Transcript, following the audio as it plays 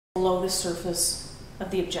below the surface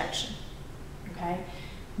of the objection, okay?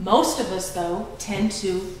 Most of us, though, tend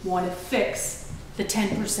to want to fix the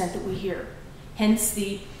 10% that we hear. Hence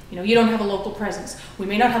the, you don't have a local presence. We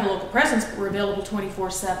may not have a local presence, but we're available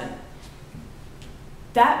 24/7.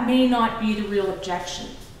 That may not be the real objection,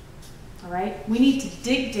 all right? We need to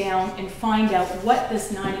dig down and find out what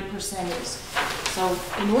this 90% is. So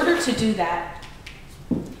in order to do that,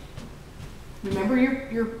 remember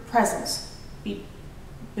your presence. Be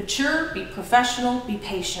mature, be professional, be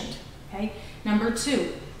patient, okay? Number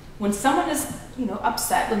two, when someone is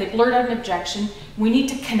upset, when they blurt out an objection, we need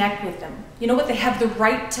to connect with them. You know what? They have the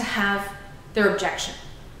right to have their objection.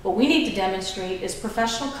 What we need to demonstrate is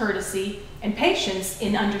professional courtesy and patience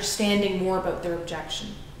in understanding more about their objection,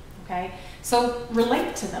 okay? So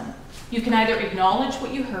relate to them. You can either acknowledge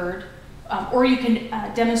what you heard, or you can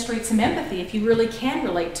demonstrate some empathy if you really can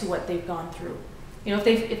relate to what they've gone through.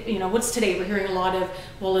 What's today? We're hearing a lot of,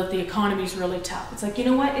 well, if the economy's really tough. It's like, you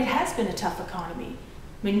know what? It has been a tough economy.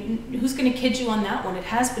 I mean, who's going to kid you on that one?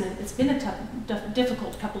 It's been a tough,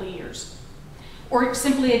 difficult couple of years. Or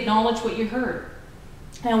simply acknowledge what you heard.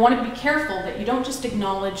 And I want to be careful that you don't just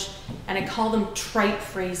acknowledge, and I call them trite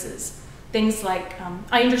phrases. Things like,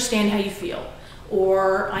 I understand how you feel,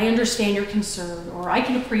 or I understand your concern, or I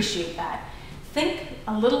can appreciate that. Think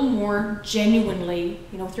a little more genuinely,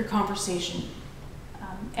 with your conversation.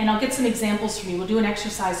 And I'll get some examples from you. We'll do an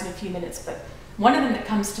exercise in a few minutes, but one of them that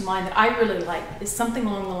comes to mind that I really like is something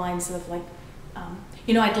along the lines of like,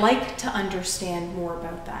 I'd like to understand more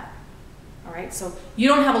about that. All right, so you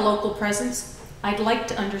don't have a local presence. I'd like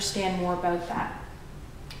to understand more about that.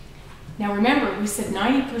 Now remember, we said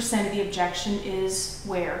 90% of the objection is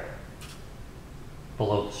where?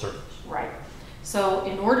 Below the surface. Right. So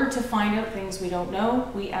in order to find out things we don't know,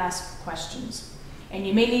 we ask questions. And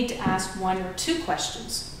you may need to ask 1 or 2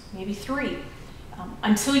 questions, maybe 3,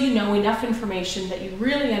 until you know enough information that you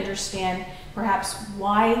really understand perhaps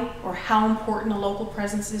why or how important a local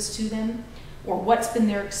presence is to them, or what's been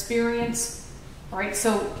their experience. All right,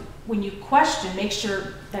 so when you question, make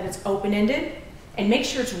sure that it's open-ended and make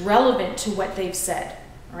sure it's relevant to what they've said.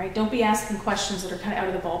 All right, don't be asking questions that are kind of out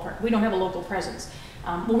of the ballpark. We don't have a local presence.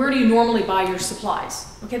 Well, where do you normally buy your supplies?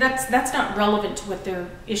 Okay, that's not relevant to what their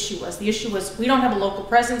issue was. The issue was, we don't have a local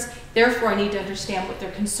presence, therefore I need to understand what their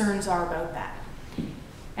concerns are about that.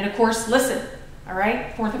 And of course, listen, all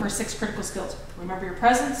right? 4th of our 6 critical skills. Remember your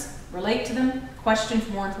presence, relate to them, question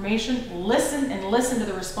for more information, listen and listen to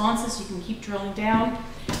the responses. You can keep drilling down.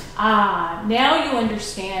 Now you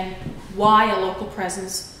understand why a local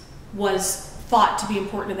presence was thought to be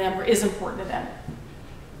important to them or is important to them.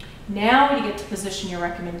 Now you get to position your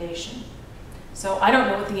recommendation. So I don't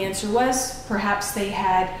know what the answer was. Perhaps they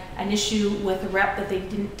had an issue with a rep that they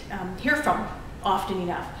didn't hear from often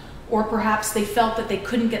enough. Or perhaps they felt that they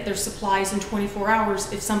couldn't get their supplies in 24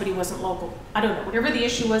 hours if somebody wasn't local. I don't know. Whatever the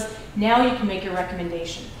issue was, now you can make your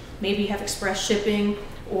recommendation. Maybe you have express shipping,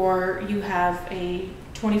 or you have a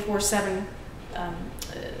 24/7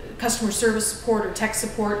 customer service support or tech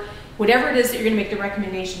support. Whatever it is that you're going to make the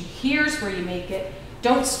recommendation, here's where you make it.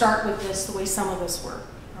 Don't start with this the way some of us were,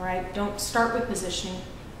 all right? Don't start with positioning.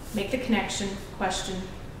 Make the connection, question,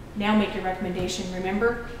 now make your recommendation.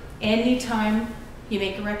 Remember, anytime you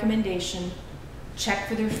make a recommendation, check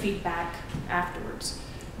for their feedback afterwards.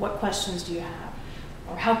 What questions do you have?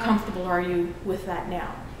 Or how comfortable are you with that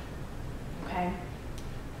now, okay?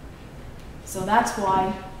 So that's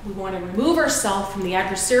why we want to remove ourselves from the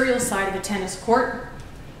adversarial side of the tennis court,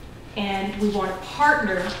 and we want to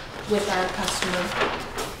partner with our customer,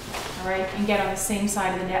 all right, and get on the same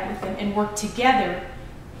side of the net with them and work together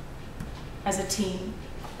as a team.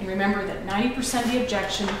 And remember that 90% of the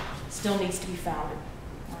objection still needs to be founded,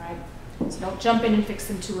 all right? So don't jump in and fix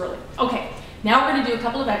them too early. Okay, now we're going to do a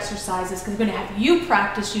couple of exercises because we're going to have you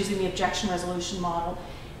practice using the objection resolution model.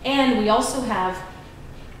 And we also have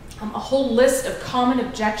a whole list of common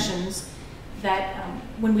objections that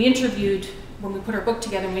when we put our book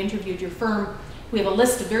together and we interviewed your firm, we have a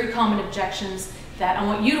list of very common objections that I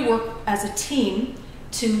want you to work as a team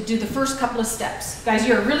to do the first couple of steps. Guys,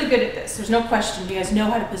 you're really good at this. There's no question. You guys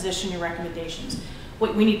know how to position your recommendations.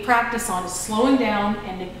 What we need practice on is slowing down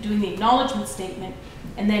and doing the acknowledgement statement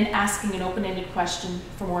and then asking an open-ended question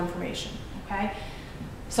for more information, okay?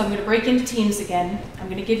 So I'm going to break into teams again. I'm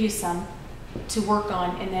going to give you some to work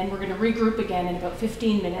on, and then we're going to regroup again in about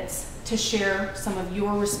 15 minutes to share some of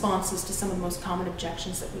your responses to some of the most common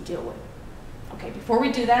objections that we deal with. Okay, before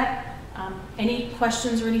we do that, any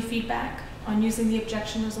questions or any feedback on using the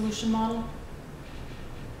objection resolution model?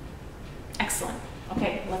 Excellent.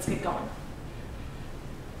 Okay, let's get going.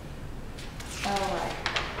 All right.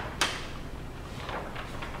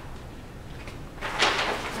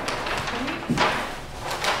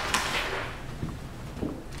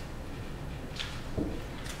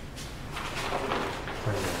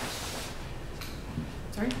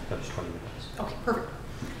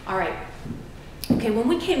 Okay, when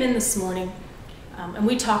we came in this morning and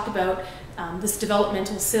we talked about this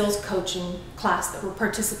developmental sales coaching class that we're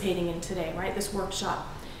participating in today, right, this workshop,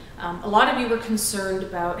 a lot of you were concerned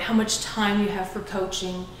about how much time you have for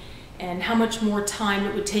coaching and how much more time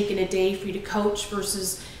it would take in a day for you to coach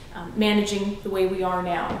versus managing the way we are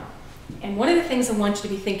now. And one of the things I want you to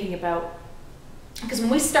be thinking about, because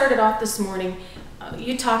when we started off this morning,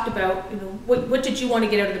 you talked about, what did you want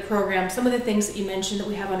to get out of the program? Some of the things that you mentioned that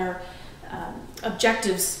we have on our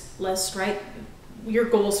objectives list, right? Your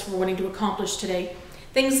goals for wanting to accomplish today.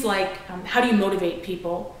 Things like how do you motivate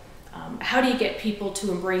people? How do you get people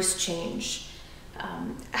to embrace change?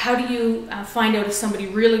 How do you find out if somebody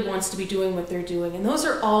really wants to be doing what they're doing? And those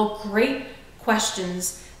are all great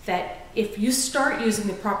questions that if you start using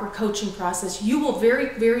the proper coaching process, you will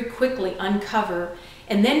very, very quickly uncover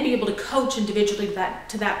and then be able to coach individually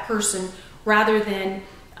to that person rather than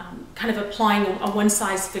kind of applying a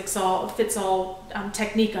one-size-fits-all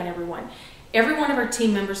technique on everyone. Every one of our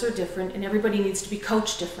team members are different and everybody needs to be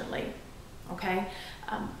coached differently, okay?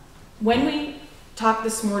 When we talked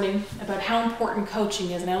this morning about how important coaching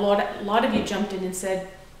is, and a lot of you jumped in and said,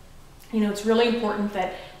 it's really important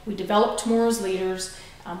that we develop tomorrow's leaders.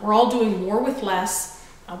 We're all doing more with less.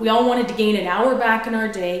 We all wanted to gain an hour back in our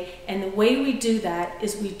day, and the way we do that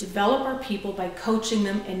is we develop our people by coaching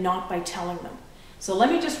them and not by telling them. So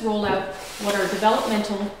let me just roll out what our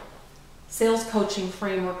developmental sales coaching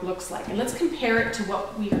framework looks like, and let's compare it to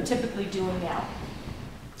what we are typically doing now.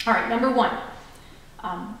 All right, number one,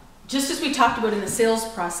 just as we talked about in the sales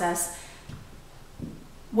process,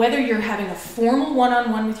 whether you're having a formal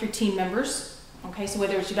one-on-one with your team members, okay, so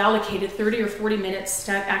whether you've allocated 30 or 40 minutes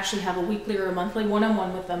to actually have a weekly or a monthly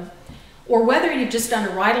one-on-one with them, or whether you've just done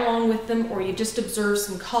a ride-along with them or you've just observed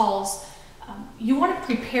some calls, you want to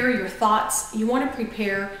prepare your thoughts, you want to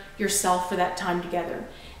prepare yourself for that time together.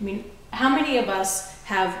 I mean, how many of us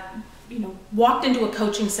have, walked into a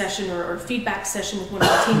coaching session or feedback session with one of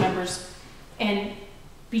our team members, and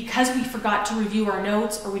because we forgot to review our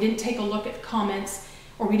notes or we didn't take a look at comments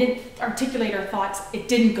or we didn't articulate our thoughts, it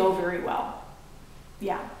didn't go very well?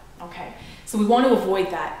 Yeah, okay. So we want to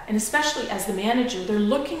avoid that. And especially as the manager, they're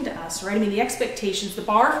looking to us, right? I mean, the expectations, the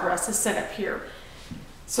bar for us is set up here.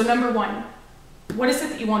 So number one, what is it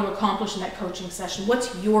that you want to accomplish in that coaching session?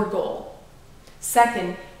 What's your goal?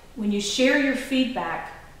 Second, when you share your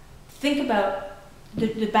feedback, think about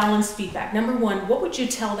the balanced feedback. Number one, what would you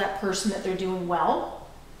tell that person that they're doing well?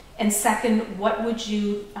 And second, what would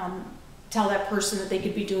you tell that person that they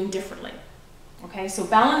could be doing differently? Okay, so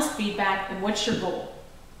balanced feedback and what's your goal?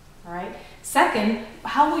 All right. Second,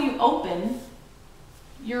 how will you open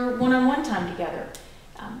your one-on-one time together?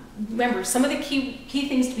 Remember, some of the key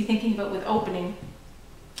things to be thinking about with opening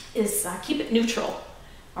is keep it neutral.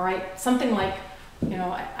 All right, something like,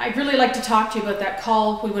 I'd really like to talk to you about that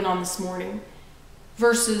call we went on this morning,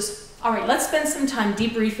 versus, all right, let's spend some time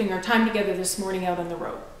debriefing our time together this morning out on the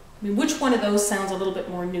road. I mean, which one of those sounds a little bit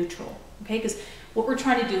more neutral? Okay, because what we're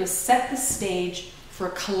trying to do is set the stage for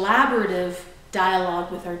a collaborative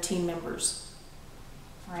dialogue with our team members.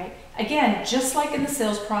 All right, again, just like in the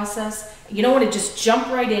sales process, you don't want to just jump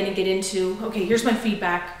right in and get into, okay, here's my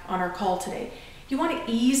feedback on our call today. You want to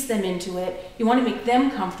ease them into it. You want to make them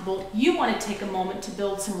comfortable. You want to take a moment to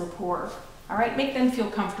build some rapport. All right, make them feel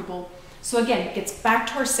comfortable. So again, it gets back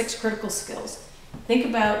to our 6 critical skills. Think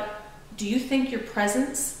about, do you think your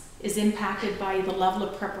presence is impacted by the level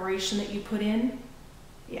of preparation that you put in?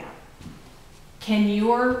 Yeah. Can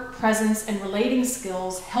your presence and relating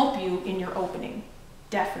skills help you in your opening?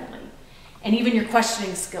 Definitely. And even your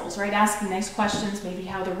questioning skills, right? Asking nice questions, maybe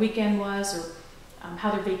how their weekend was or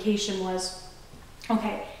how their vacation was.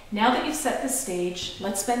 Okay, now that you've set the stage,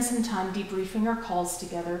 let's spend some time debriefing our calls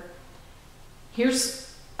together.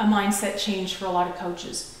 Here's a mindset change for a lot of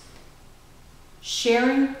coaches.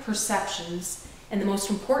 Sharing perceptions, and the most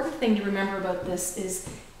important thing to remember about this is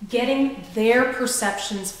getting their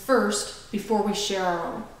perceptions first before we share our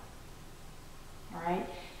own. All right?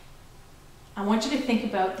 I want you to think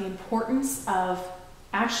about the importance of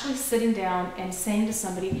actually sitting down and saying to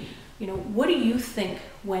somebody, what do you think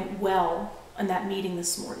went well in that meeting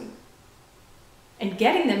this morning? And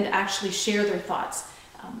getting them to actually share their thoughts.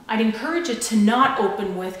 I'd encourage you to not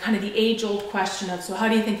open with kind of the age-old question of, so how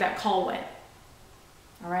do you think that call went?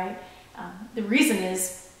 All right? The reason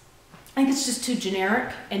is, I think it's just too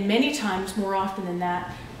generic, and many times, more often than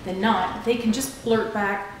not, they can just blurt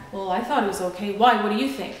back, well, I thought it was okay. Why? What do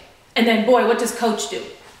you think? And then, boy, what does coach do?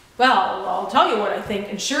 Well, I'll tell you what I think.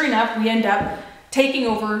 And sure enough, we end up taking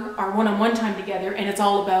over our one-on-one time together, and it's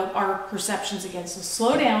all about our perceptions again. So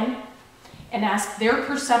slow down and ask their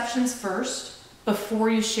perceptions first before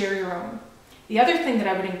you share your own. The other thing that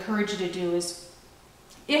I would encourage you to do is,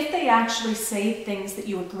 if they actually say things that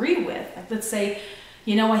you agree with, like let's say,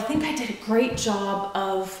 you know, I think I did a great job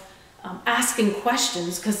of asking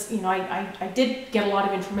questions, because, you know, I did get a lot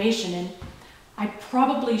of information, and I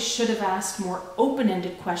probably should have asked more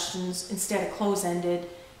open-ended questions instead of close-ended,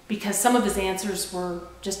 because some of his answers were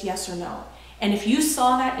just yes or no. And if you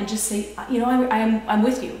saw that and just say, you know, I'm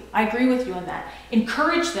with you, I agree with you on that.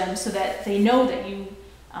 Encourage them so that they know that you,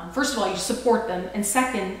 first of all, you support them, and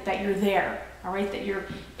second, that you're there, all right, that you're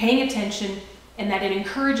paying attention, and that it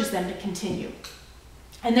encourages them to continue.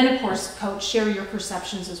 And then, of course, coach, share your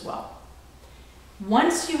perceptions as well.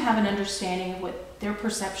 Once you have an understanding of what their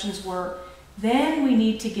perceptions were, then we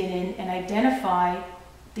need to get in and identify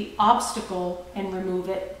the obstacle and remove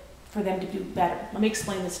it for them to do better. Let me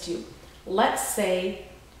explain this to you. Let's say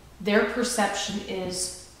their perception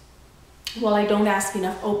is, well, I don't ask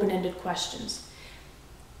enough open-ended questions.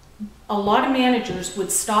 A lot of managers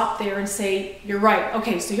would stop there and say, you're right,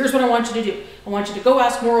 okay, so here's what I want you to do. I want you to go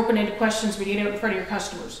ask more open-ended questions when you get out in front of your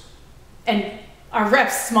customers. And our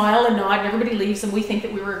reps smile and nod, and everybody leaves, and we think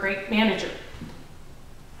that we were a great manager.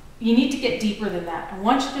 You need to get deeper than that. I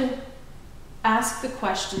want you to ask the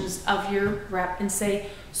questions of your rep and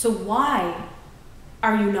say, so why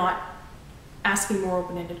are you not asking more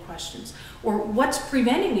open-ended questions? Or what's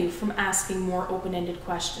preventing you from asking more open-ended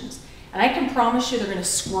questions? And I can promise you they're going to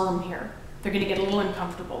squirm here. They're going to get a little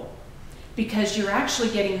uncomfortable, because you're actually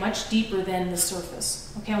getting much deeper than the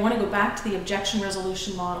surface. Okay, I want to go back to the objection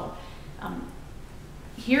resolution model.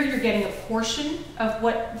 Here you're getting a portion of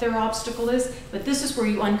what their obstacle is, but this is where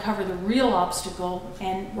you uncover the real obstacle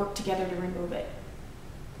and work together to remove it.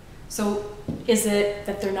 So is it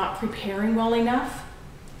that they're not preparing well enough?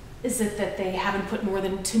 Is it that they haven't put more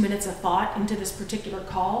than 2 minutes of thought into this particular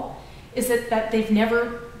call? Is it that they've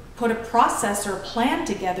never put a process or a plan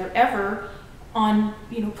together ever on,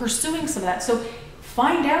 you know, pursuing some of that? So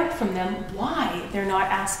find out from them why they're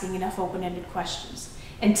not asking enough open-ended questions,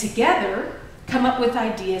 and together come up with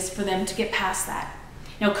ideas for them to get past that.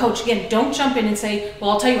 Now, coach, again, don't jump in and say,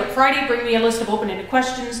 well, I'll tell you what, Friday, bring me a list of open-ended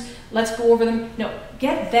questions, let's go over them. No,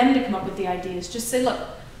 get them to come up with the ideas. Just say, look,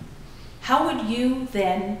 how would you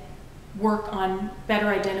then work on better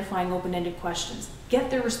identifying open-ended questions? Get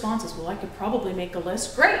their responses. Well, I could probably make a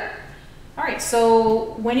list. Great. All right,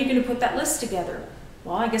 so when are you going to put that list together?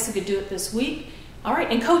 Well, I guess I could do it this week. All right,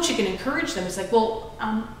 and coach, you can encourage them. It's like, well,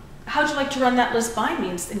 how'd you like to run that list by me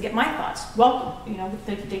and get my thoughts? Welcome, you know,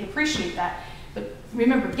 they appreciate that. But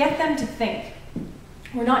remember, get them to think.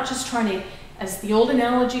 We're not just trying to, as the old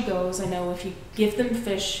analogy goes, I know if you give them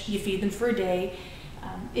fish, you feed them for a day.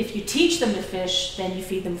 If you teach them to fish, then you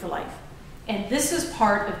feed them for life. And this is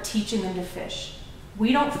part of teaching them to fish.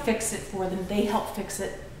 We don't fix it for them, they help fix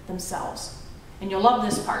it themselves. And you'll love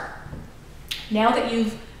this part. Now that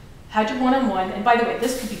you've had your one-on-one, and by the way,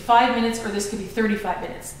 this could be 5 minutes or this could be 35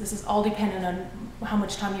 minutes. This is all dependent on how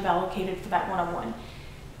much time you've allocated for that one-on-one.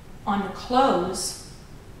 On the close,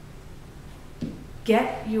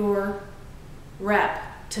 get your rep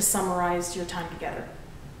to summarize your time together.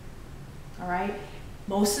 All right?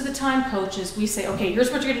 Most of the time, coaches, we say, okay,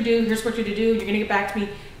 here's what you're going to do, here's what you're going to do, you're going to get back to me.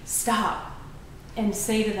 Stop and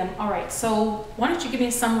say to them, all right, so why don't you give me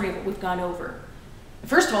a summary of what we've gone over?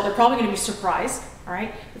 First of all, they're probably going to be surprised, all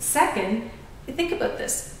right? But second, think about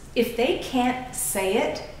this. If they can't say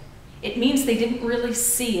it, it means they didn't really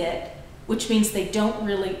see it, which means they don't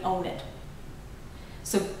really own it.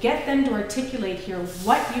 So get them to articulate here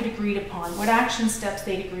what you'd agreed upon, what action steps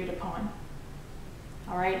they'd agreed upon.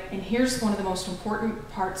 All right, and here's one of the most important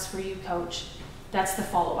parts for you, coach. That's the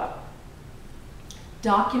follow-up.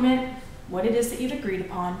 Document what it is that you've agreed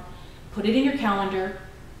upon, put it in your calendar,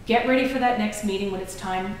 get ready for that next meeting when it's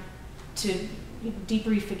time to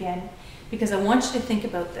debrief again, because I want you to think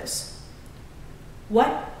about this.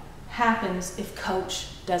 What happens if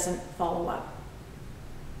coach doesn't follow up?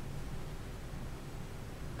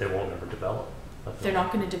 They won't ever develop. They're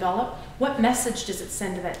not going to develop. What message does it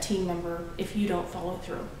send to that team member if you don't follow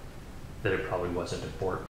through? That it probably wasn't important.